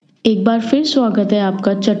एक बार फिर स्वागत है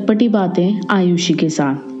आपका चटपटी बातें आयुषी के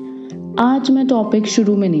साथ। आज मैं टॉपिक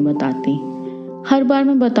शुरू में नहीं बताती, हर बार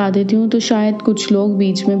मैं बता देती हूँ तो शायद कुछ लोग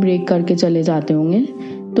बीच में ब्रेक करके चले जाते होंगे।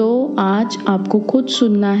 तो आज आपको खुद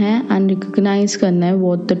सुनना है एंड रिकॉग्नाइज करना है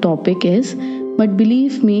what the topic is, but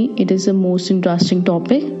believe me it is the most interesting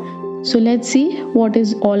topic. So let's see what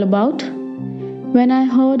is all about. When I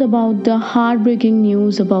heard about the heartbreaking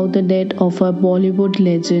news about the death of a Bollywood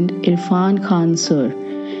legend Irfan Khan sir,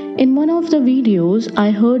 in one of the videos I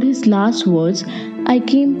heard his last words, I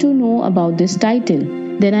came to know about this title.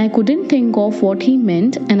 Then I couldn't think of what he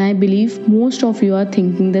meant, and I believe most of you are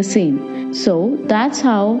thinking the same. So that's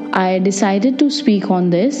how I decided to speak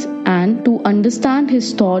on this and to understand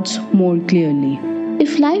his thoughts more clearly.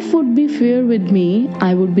 If life would be fair with me,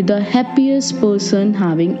 I would be the happiest person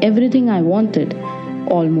having everything I wanted.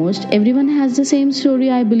 Almost everyone has the same story,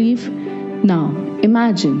 I believe. Now,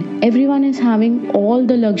 imagine everyone is having all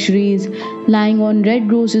the luxuries, lying on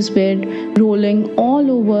red roses bed, rolling all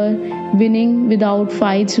over, winning without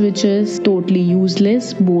fights, which is totally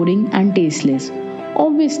useless, boring, and tasteless.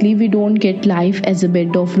 Obviously, we don't get life as a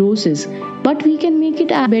bed of roses, but we can make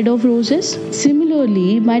it a bed of roses.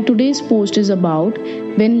 Similarly, my today's post is about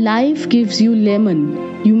when life gives you lemon,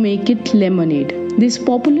 you make it lemonade. This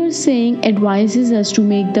popular saying advises us to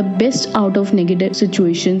make the best out of negative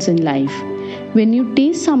situations in life. When you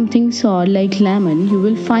taste something sour like lemon, you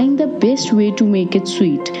will find the best way to make it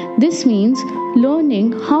sweet. This means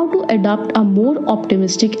learning how to adopt a more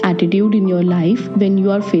optimistic attitude in your life when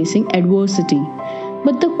you are facing adversity.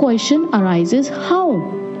 But the question arises, how?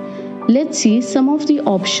 Let's see some of the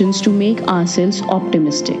options to make ourselves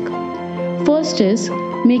optimistic. First is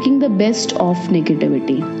making the best of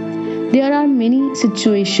negativity. There are many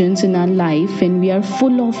situations in our life when we are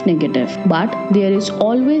full of negative, but there is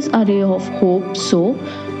always a ray of hope. So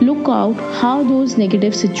look out how those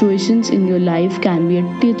negative situations in your life can be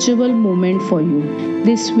a teachable moment for you.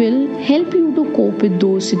 This will help you to cope with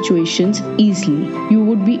those situations easily. You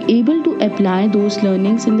would be able to apply those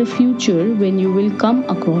learnings in the future when you will come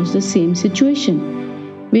across the same situation.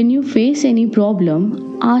 When you face any problem,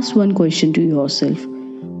 ask one question to yourself.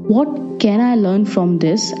 What can I learn from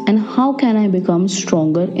this, and how can I become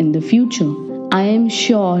stronger in the future? I am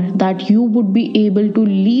sure that you would be able to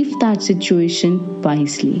leave that situation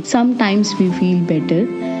wisely. Sometimes we feel better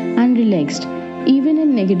and relaxed, even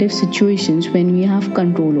in negative situations when we have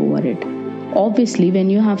control over it. Obviously,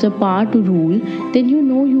 when you have the power to rule, then you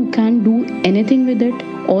know you can do anything with it.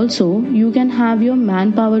 Also, you can have your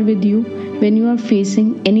manpower with you when you are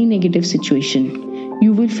facing any negative situation.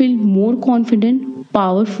 You will feel more confident,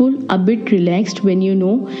 powerful, a bit relaxed when you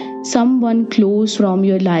know someone close from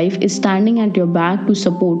your life is standing at your back to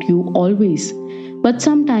support you always. But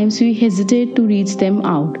sometimes we hesitate to reach them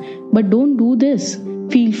out. But don't do this.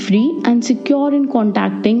 Feel free and secure in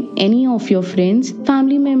contacting any of your friends,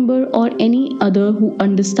 family member, or any other who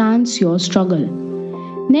understands your struggle.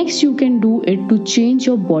 Next, you can do it to change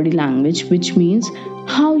your body language, which means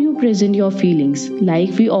how you present your feelings.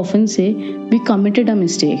 Like we often say, we committed a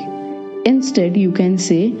mistake. Instead, you can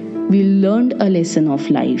say, we learned a lesson of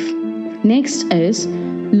life. Next is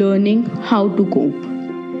learning how to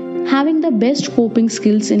cope. Having the best coping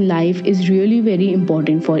skills in life is really very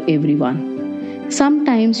important for everyone.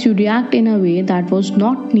 Sometimes you react in a way that was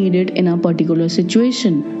not needed in a particular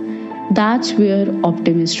situation. That's where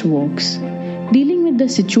optimist works. Dealing with the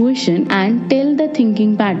situation and tell the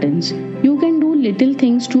thinking patterns. You can do little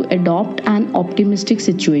things to adopt an optimistic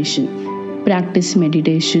situation. Practice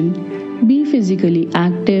meditation, be physically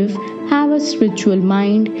active, have a spiritual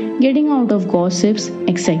mind, getting out of gossips,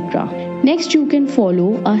 etc. Next, you can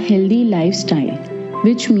follow a healthy lifestyle,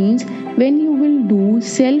 which means when you will do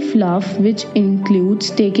self-love, which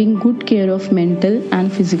includes taking good care of mental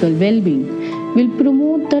and physical well-being, will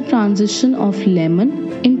promote the transition of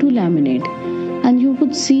lemon into lemonade. And you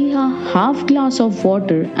could see a half glass of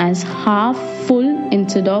water as half full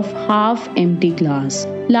instead of half empty glass.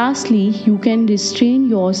 Lastly, you can restrain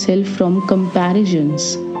yourself from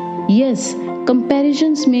comparisons. Yes,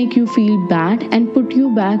 comparisons make you feel bad and put you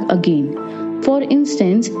back again. For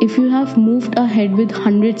instance, if you have moved ahead with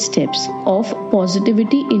 100 steps of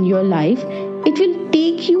positivity in your life, it will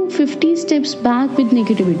take you 50 steps back with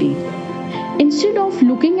negativity. Instead of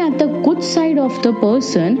looking at the good side of the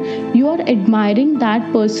person, you are admiring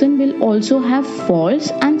that person will also have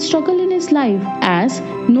faults and struggle in his life, as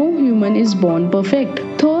no human is born perfect.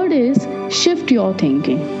 Third is shift your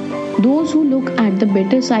thinking. Those who look at the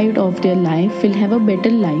better side of their life will have a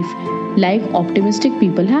better life, like optimistic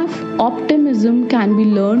people have. Optimism can be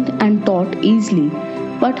learned and taught easily,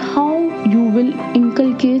 but how you will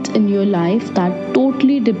inculcate in your life that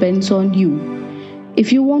totally depends on you.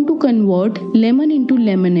 If you want to convert lemon into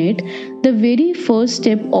lemonade, the very first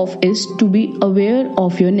step of is to be aware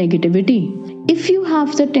of your negativity. If you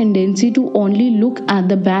have the tendency to only look at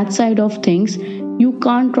the bad side of things, you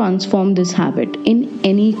can't transform this habit in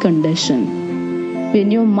any condition.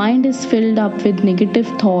 When your mind is filled up with negative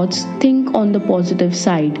thoughts, think on the positive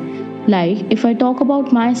side. Like, if I talk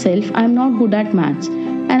about myself, I'm not good at maths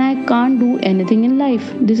and I can't do anything in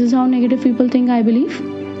life. This is how negative people think, I believe.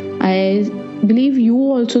 I believe you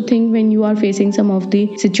also think when you are facing some of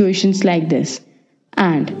the situations like this.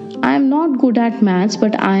 And I am not good at maths,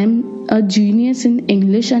 but I am a genius in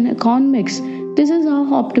English and economics. This is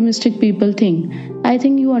how optimistic people think. I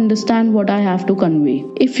think you understand what I have to convey.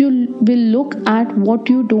 If you will look at what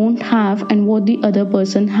you don't have and what the other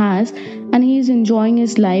person has, and he is enjoying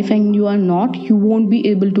his life and you are not, you won't be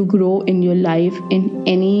able to grow in your life in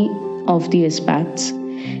any of the aspects.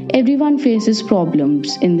 Everyone faces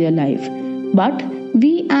problems in their life, but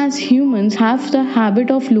we as humans have the habit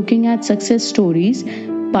of looking at success stories.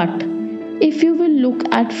 But if you will look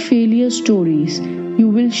at failure stories, you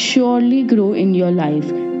will surely grow in your life,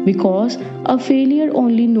 because a failure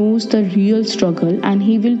only knows the real struggle and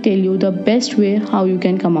he will tell you the best way how you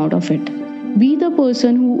can come out of it. Be the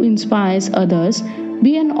person who inspires others,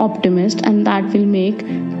 be an optimist, and that will make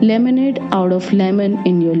lemonade out of lemon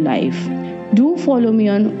in your life. Do follow me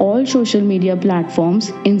on all social media platforms: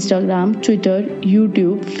 Instagram, Twitter,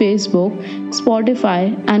 YouTube, Facebook, Spotify,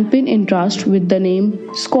 and Pinterest with the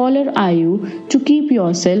name Scholar IU to keep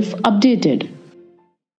yourself updated.